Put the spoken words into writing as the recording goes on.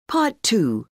Part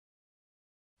 2.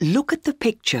 Look at the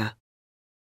picture.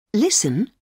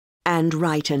 Listen and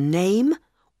write a name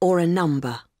or a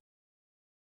number.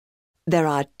 There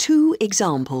are 2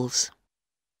 examples.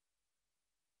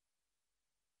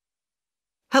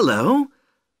 Hello.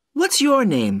 What's your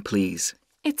name, please?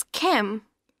 It's Kim.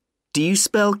 Do you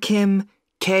spell Kim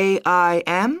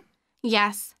K-I-M?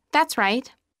 Yes, that's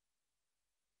right.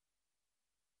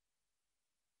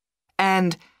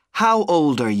 And how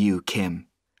old are you, Kim?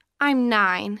 I'm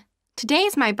 9.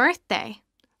 Today's my birthday.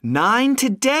 9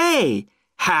 today!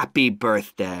 Happy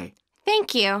birthday!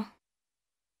 Thank you.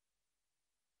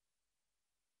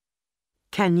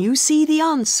 Can you see the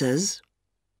answers?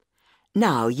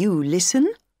 Now you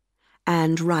listen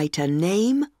and write a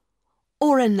name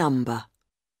or a number.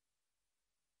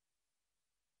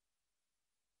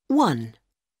 1.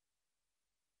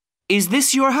 Is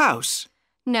this your house?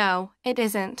 No, it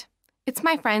isn't. It's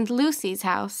my friend Lucy's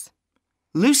house.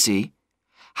 Lucy?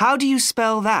 How do you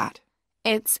spell that?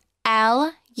 It's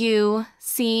L-U-C-Y.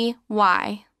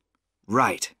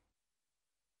 Right.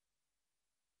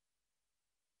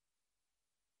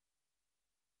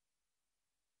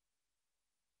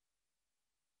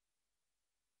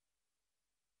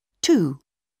 2.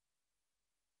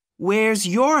 Where's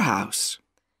your house?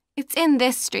 It's in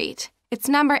this street. It's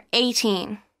number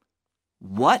 18.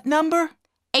 What number?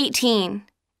 18.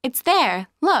 It's there.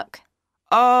 Look.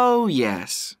 Oh,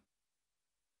 yes.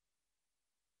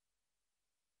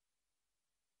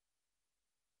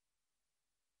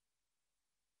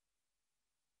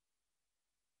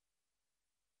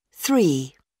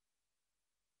 3.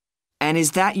 And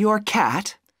is that your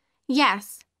cat?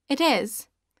 Yes, it is.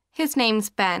 His name's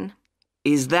Ben.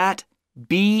 Is that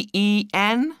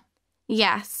B-E-N?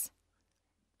 Yes.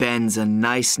 Ben's a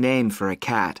nice name for a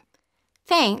cat.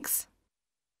 Thanks.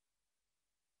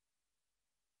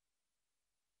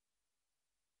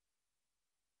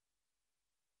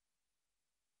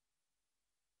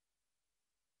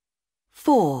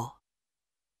 4.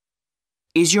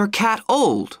 Is your cat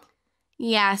old?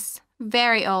 Yes,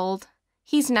 very old.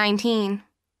 He's 19.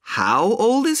 How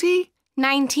old is he?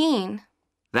 19.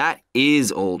 That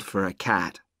is old for a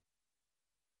cat.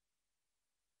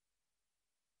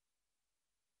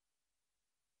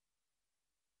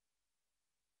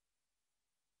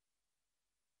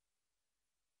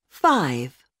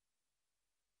 5.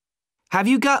 Have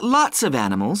you got lots of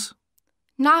animals?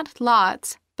 Not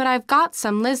lots, but I've got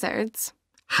some lizards.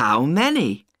 How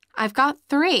many? I've got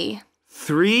 3.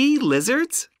 3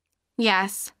 lizards?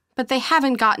 Yes, but they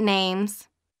haven't got names.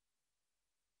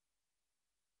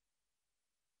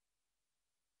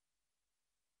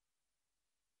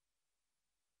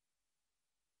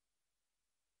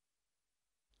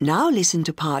 Now listen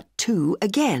to part 2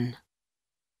 again.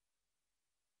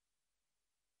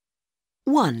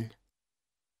 1.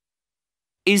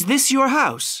 Is this your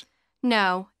house?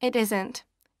 No, it isn't.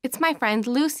 It's my friend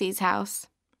Lucy's house.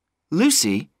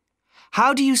 Lucy?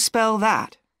 How do you spell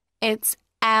that? It's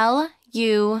L-U-C-Y.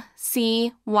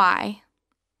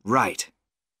 Right.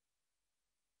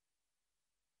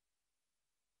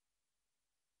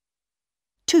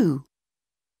 2.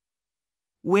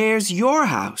 Where's your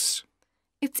house?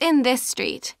 It's in this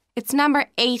street. It's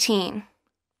number 18.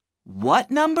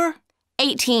 What number?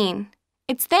 18.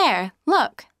 It's there.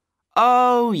 Look.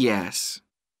 Oh, yes.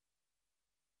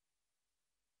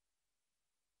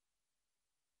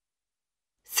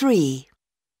 3.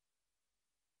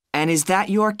 And is that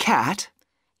your cat?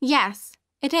 Yes,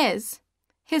 it is.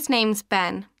 His name's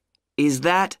Ben. Is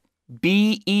that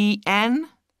B-E-N?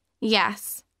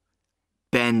 Yes.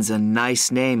 Ben's a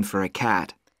nice name for a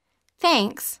cat.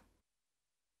 Thanks.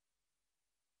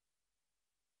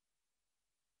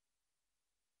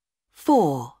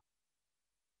 4.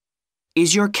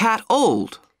 Is your cat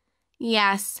old?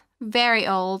 Yes, very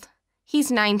old.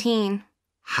 He's 19.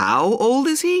 How old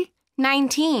is he?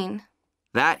 19.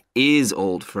 That is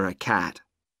old for a cat.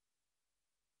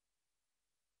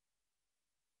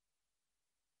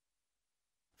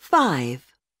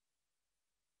 5.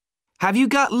 Have you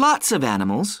got lots of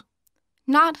animals?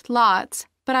 Not lots,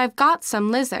 but I've got some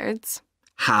lizards.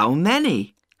 How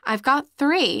many? I've got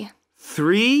 3.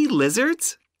 3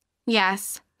 lizards?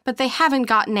 Yes, but they haven't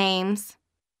got names.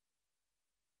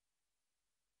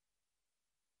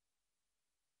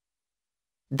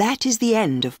 That is the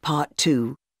end of part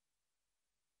 2.